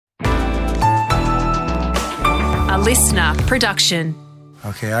listener production.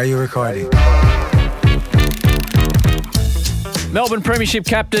 Okay, are you recording? Melbourne Premiership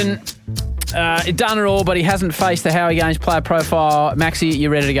captain, done it all, but he hasn't faced the Howie Games player profile. Maxi, you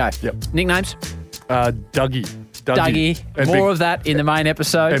ready to go? Yep. Nicknames? Dougie. Dougie. More of that in the main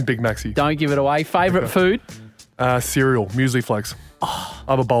episode. And Big Maxi. Don't give it away. Favourite food? Cereal, muesli flakes. I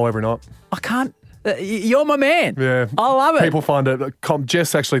have a bowl every night. I can't. You're my man. Yeah. I love it. People find it.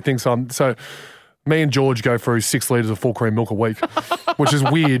 Jess actually thinks I'm. So me and George go through 6 litres of full cream milk a week, which is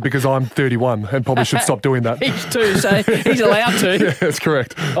weird because I'm 31 and probably should stop doing that. He's 2, so he's allowed to. Yeah, that's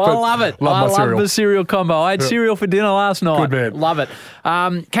correct. I love it. Love my cereal. The cereal combo. I had cereal for dinner last night. Good man. Love it.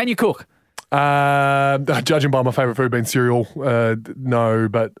 Can you cook? Judging by my favourite food being cereal, no,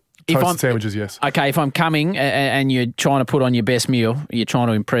 but toasted sandwiches, yes. Okay, if I'm coming and you're trying to put on your best meal, you're trying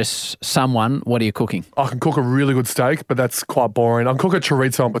to impress someone, what are you cooking? I can cook a really good steak, but that's quite boring. I can cook a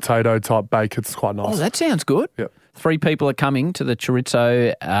chorizo and potato type bake. It's quite nice. Oh, that sounds good. Yep. 3 people are coming to the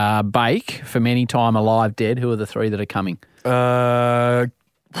chorizo bake from any time alive, dead. Who are the 3 that are coming? Cadell.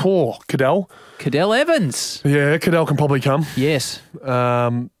 Cadell Evans. Yeah, Cadell can probably come. Yes.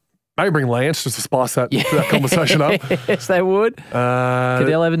 Maybe bring Lance just to spice that conversation up. Yes, they would.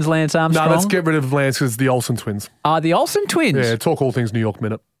 Cadell Evans, Lance Armstrong. No, let's get rid of Lance because the Olsen twins. The Olsen twins? Yeah, talk all things New York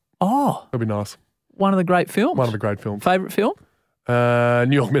Minute. Oh. That'd be nice. One of the great films. One of the great films. Favourite film?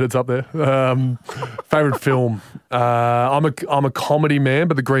 New York Minute's up there. Favourite film? I'm a comedy man,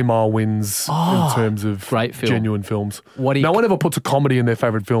 but The Green Mile wins in terms of great film. Genuine films. No one ever puts a comedy in their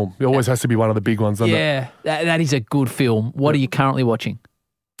favourite film. It always has to be one of the big ones, doesn't it? Yeah, that is a good film. What are you currently watching?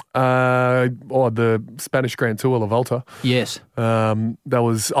 The Spanish Grand Tour, La Volta. Yes. I'm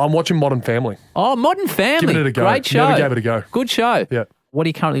watching Modern Family. Oh, Modern Family. Giving it a go. Great show. Never gave it a go. Good show. Yeah. What are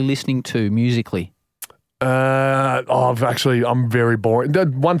you currently listening to musically? I'm very boring.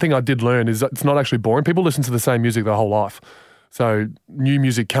 One thing I did learn is that it's not actually boring. People listen to the same music their whole life. So new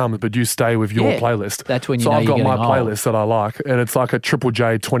music comes, but you stay with your playlist. That's when you know I've got my old. playlist that I like, and it's like a Triple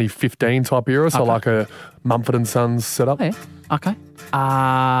J 2015 type era, so like a Mumford & Sons setup. Oh, yeah. Okay.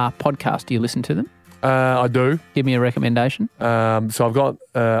 Podcast, do you listen to them? I do. Give me a recommendation. So I've got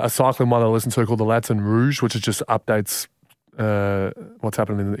a cycling one I listen to called The Latin Rouge, which is just updates what's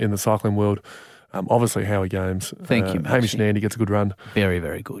happening in the cycling world. Obviously, Howie Games. Thank you, Hamish and Andy gets a good run. Very,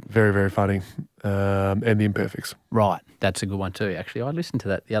 very good. Very, very funny. And The Imperfects. Right. That's a good one too, actually. I listened to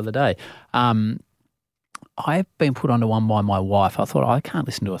that the other day. I've been put onto one by my wife. I thought, I can't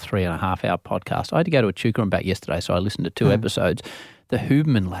listen to a 3.5-hour podcast. I had to go to a Chuka and back yesterday, so I listened to 2 episodes. The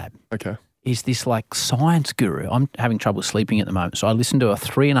Huberman Lab. Okay. Is this like science guru? I'm having trouble sleeping at the moment, so I listened to a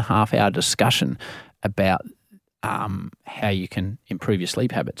 3.5-hour discussion about how you can improve your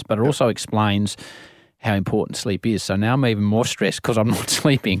sleep habits, but it also explains how important sleep is. So now I'm even more stressed because I'm not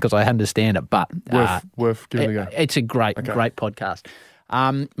sleeping because I understand it. But worth giving it a go. It's a great podcast.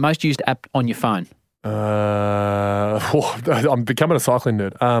 Most used app on your phone. I'm becoming a cycling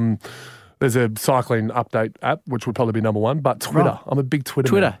nerd. There's a cycling update app, which would probably be number 1, but Twitter. Right. I'm a big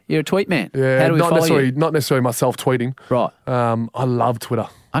Twitter man. You're a tweet man. Yeah, how do we follow you? Not necessarily myself tweeting. Right. I love Twitter.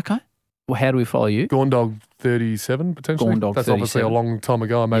 Okay. Well, how do we follow you? Gawn Dog 37 potentially. Gawn Dog That's 37. obviously a long time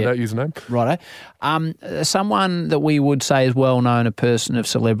ago I made that username. Righto. Someone that we would say is well known, a person of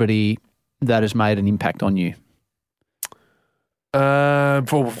celebrity that has made an impact on you.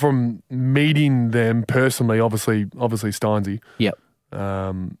 From meeting them personally, obviously Steinsy. Yep.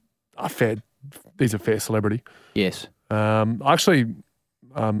 He's a fair celebrity. Yes. I'm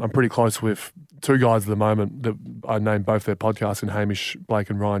pretty close with 2 guys at the moment that I named both their podcasts in Hamish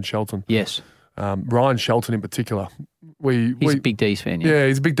Blake and Ryan Shelton. Yes. Ryan Shelton in particular. He's a big D's fan. Yeah,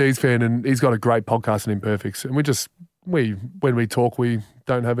 he's a big D's fan, and he's got a great podcast in Imperfects. And when we talk, we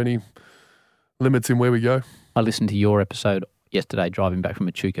don't have any limits in where we go. I listened to your episode yesterday driving back from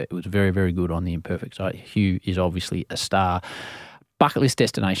Echuca. It was very, very good on the Imperfects. Hugh is obviously a star. Bucket list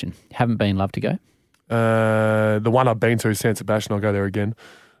destination. Haven't been, love to go? The one I've been to is San Sebastian. I'll go there again.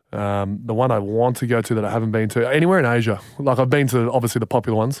 The one I want to go to that I haven't been to, anywhere in Asia. Like I've been to obviously the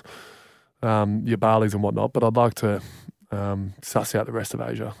popular ones, your Balis and whatnot, but I'd like to suss out the rest of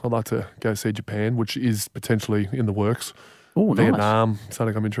Asia. I'd like to go see Japan, which is potentially in the works. Oh, nice. Vietnam,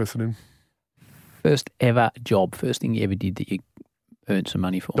 something I'm interested in. First ever job, first thing you ever did that you earned some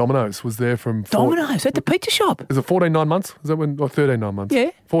money for? Domino's was there from... Domino's at the pizza shop? Is it 14, 9 months? Is that when... Or 13, 9 months?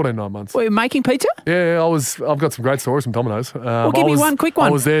 Yeah. 14, 9 months. Were you making pizza? Yeah, I've got some great stories from Domino's. Well, give me one quick one. I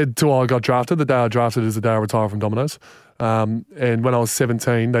was there till I got drafted. The day I drafted is the day I retired from Domino's. And when I was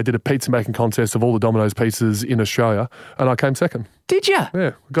 17, they did a pizza making contest of all the Domino's pizzas in Australia, and I came second. Did you?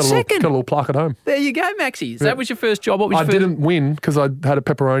 Yeah. Got a little plaque at home. There you go, Maxie. So that was your first job. What was I didn't win because I had a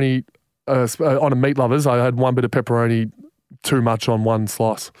pepperoni on a Meat Lovers, I had one bit of pepperoni too much on one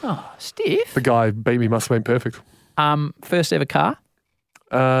slice. Oh, stiff. The guy beat me, must have been perfect. First ever car?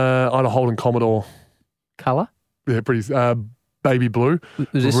 I had a Holden Commodore. Colour? Yeah, pretty baby blue.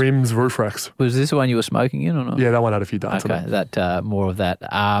 Rims, roof racks. Was this the one you were smoking in or not? Yeah, that one had a few darts Okay, on it. that more of that.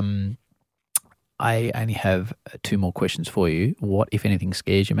 I only have 2 more questions for you. What, if anything,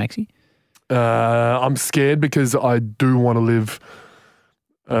 scares you, Maxie? I'm scared because I do want to live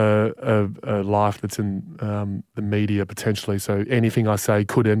a life that's in the media potentially. So anything I say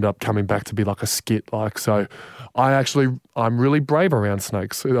could end up coming back to be like a skit. So I'm really brave around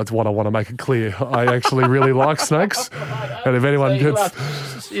snakes. That's what I want to make it clear. I actually really like snakes. And if anyone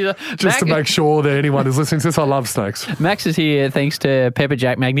just to make sure that anyone is listening to this, I love snakes. Max is here thanks to Pepper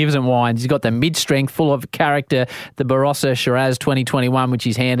Jack Magnificent Wines. He's got the mid-strength, full of character, the Barossa Shiraz 2021, which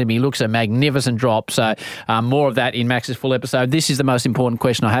he's handed me. Looks a magnificent drop. So more of that in Max's full episode. This is the most important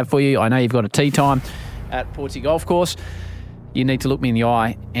question I have for you. I know you've got a tea time at Portsea Golf Course. You need to look me in the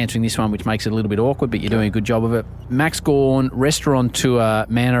eye answering this one, which makes it a little bit awkward, but you're doing a good job of it. Max Gawn, restaurateur,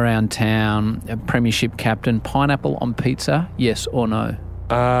 man around town, a premiership captain, pineapple on pizza, yes or no?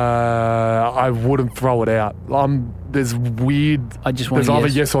 I wouldn't throw it out. There's weird. There's either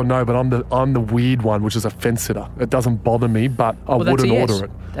yes or no, but I'm the weird one, which is a fence sitter. It doesn't bother me, but I wouldn't order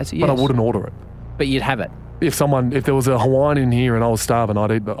it. That's a yes. But I wouldn't order it. But you'd have it. If there was a Hawaiian in here and I was starving,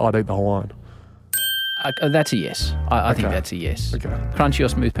 I'd eat the Hawaiian. That's a yes. I think that's a yes. Okay. Crunchy or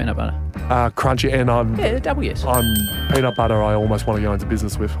smooth peanut butter? Crunchy, and double yes. Peanut butter I almost want to go into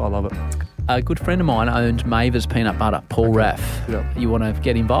business with. I love it. A good friend of mine owns Maver's Peanut Butter, Paul Raff. Yep. You want to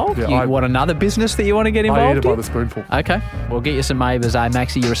get involved? Yeah, you want another business that you want to get involved I eat it by in? the spoonful. Okay. We'll get you some Maver's.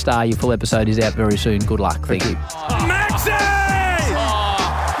 Maxie, you're a star. Your full episode is out very soon. Good luck. Thank you. Maxie!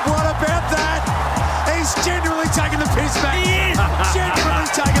 What about that? He's genuinely taking the piss back. He is genuinely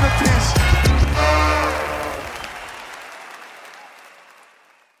taking